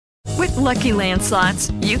With Lucky Land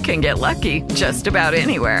Slots, you can get lucky just about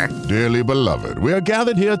anywhere. Dearly beloved, we are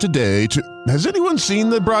gathered here today to... Has anyone seen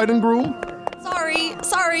the bride and groom?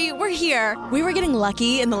 Sorry, we're here. We were getting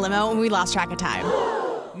lucky in the limo and we lost track of time.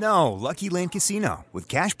 No, Lucky Land Casino, with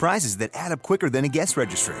cash prizes that add up quicker than a guest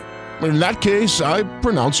registry. In that case, I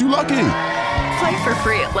pronounce you lucky. Play for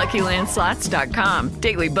free at LuckyLandSlots.com.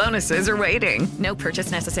 Daily bonuses are waiting. No purchase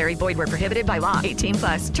necessary. Void where prohibited by law.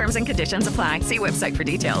 18+. Terms and conditions apply. See website for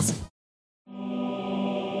details.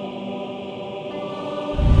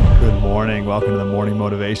 Good morning. Welcome to the Morning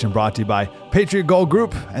Motivation, brought to you by Patriot Gold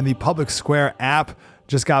Group and the Public Square app.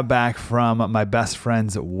 Just got back from my best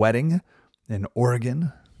friend's wedding in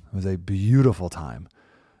Oregon. It was a beautiful time.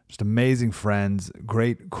 Just amazing friends,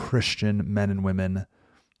 great Christian men and women.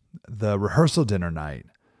 The rehearsal dinner night,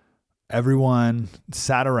 everyone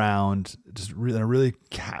sat around just in a really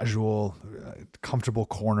casual, comfortable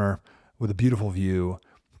corner with a beautiful view,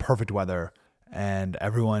 perfect weather, and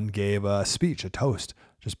everyone gave a speech, a toast,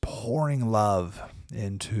 just pouring love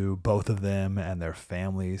into both of them and their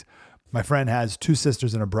families. My friend has two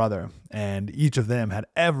sisters and a brother, and each of them had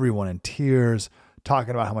everyone in tears,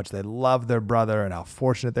 talking about how much they love their brother and how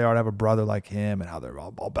fortunate they are to have a brother like him and how they're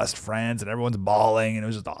all best friends and everyone's bawling, and it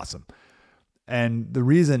was just awesome. And the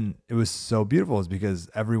reason it was so beautiful is because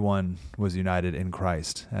everyone was united in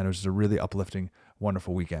Christ, and it was just a really uplifting,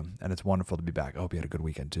 wonderful weekend, and it's wonderful to be back. I hope you had a good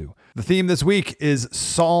weekend too. The theme this week is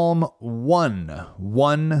Psalm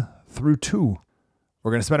 1 through 2.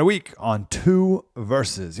 We're going to spend a week on 2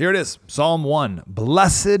 verses. Here it is, Psalm 1.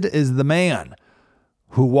 Blessed is the man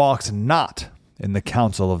who walks not in the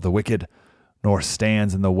counsel of the wicked, nor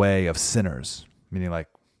stands in the way of sinners, meaning like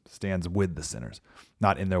stands with the sinners,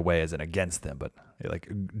 not in their way as in against them, but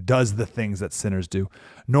like does the things that sinners do,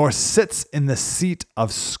 nor sits in the seat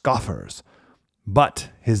of scoffers, but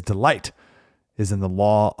his delight is in the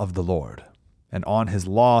law of the Lord, and on his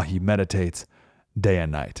law he meditates day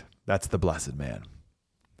and night. That's the blessed man.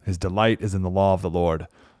 His delight is in the law of the Lord,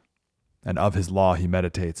 and of his law he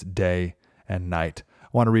meditates day and night.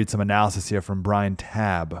 I want to read some analysis here from Brian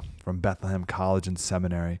Tabb from Bethlehem College and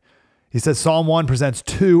Seminary. He says Psalm 1 presents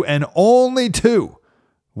 2 and only 2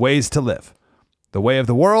 ways to live: the way of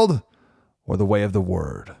the world or the way of the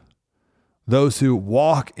word. Those who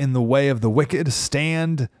walk in the way of the wicked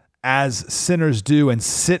stand as sinners do and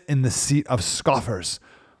sit in the seat of scoffers.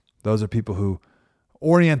 Those are people who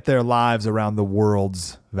orient their lives around the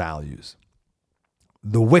world's values.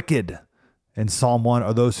 The wicked in Psalm 1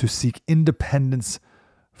 are those who seek independence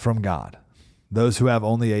from God, those who have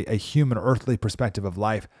only a human, earthly perspective of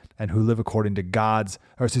life and who live according to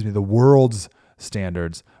the world's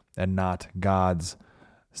standards and not God's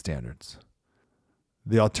standards.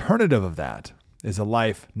 The alternative of that is a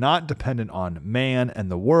life not dependent on man and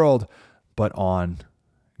the world, but on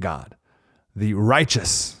God. The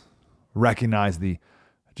righteous recognize the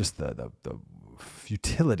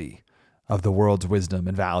futility of the world's wisdom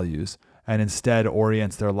and values, and instead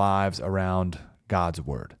orients their lives around God's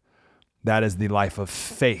word. That is the life of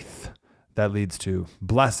faith that leads to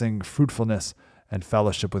blessing, fruitfulness, and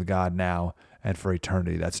fellowship with God now and for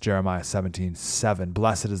eternity. That's Jeremiah 17:7.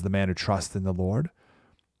 Blessed is the man who trusts in the Lord.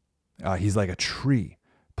 He's like a tree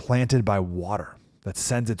planted by water that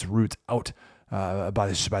sends its roots out by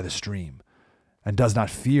the stream and does not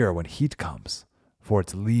fear when heat comes, for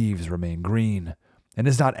its leaves remain green, and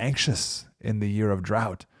is not anxious in the year of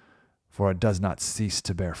drought, for it does not cease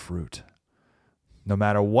to bear fruit. No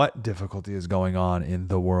matter what difficulty is going on in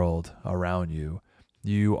the world around you,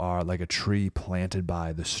 you are like a tree planted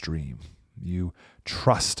by the stream. You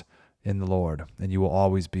trust in the Lord, and you will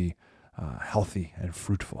always be healthy and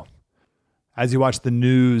fruitful. As you watch the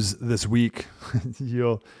news this week,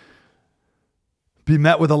 you'll be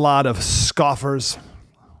met with a lot of scoffers,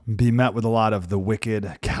 be met with a lot of the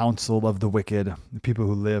wicked, counsel of the wicked, the people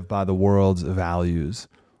who live by the world's values.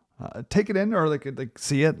 Take it in, or like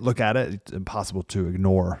see it, look at it. It's impossible to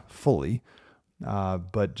ignore fully,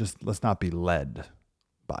 but just let's not be led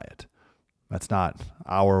by it. That's not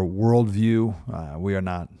our worldview. We are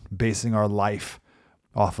not basing our life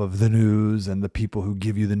off of the news and the people who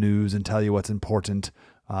give you the news and tell you what's important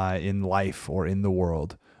in life or in the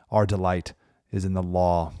world. Our delight is in the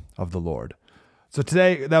law of the Lord. So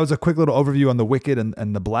today, that was a quick little overview on the wicked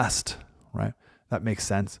and the blessed, right? That makes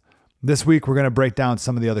sense. This week, we're going to break down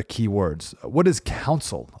some of the other key words. What is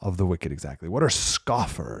counsel of the wicked exactly? What are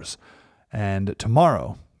scoffers? And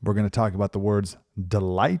tomorrow, we're going to talk about the words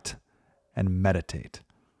delight and meditate.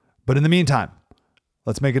 But in the meantime,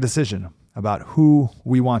 let's make a decision about who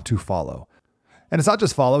we want to follow. And it's not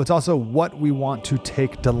just follow, it's also what we want to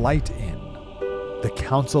take delight in. The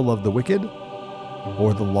counsel of the wicked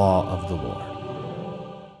or the law of the Lord.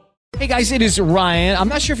 Hey guys, it is Ryan. I'm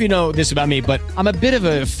not sure if you know this about me, but I'm a bit of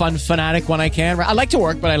a fun fanatic when I can. I like to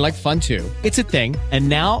work, but I like fun too. It's a thing. And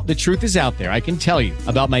now the truth is out there. I can tell you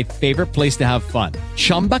about my favorite place to have fun.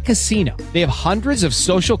 Chumba Casino. They have hundreds of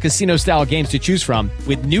social casino style games to choose from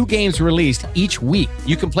with new games released each week.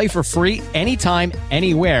 You can play for free anytime,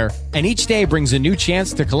 anywhere. And each day brings a new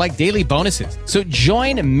chance to collect daily bonuses. So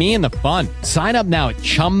join me in the fun. Sign up now at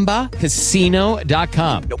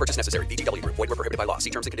ChumbaCasino.com. No purchase necessary. VGW Group. Void where prohibited by law. See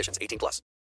terms and conditions. 18+.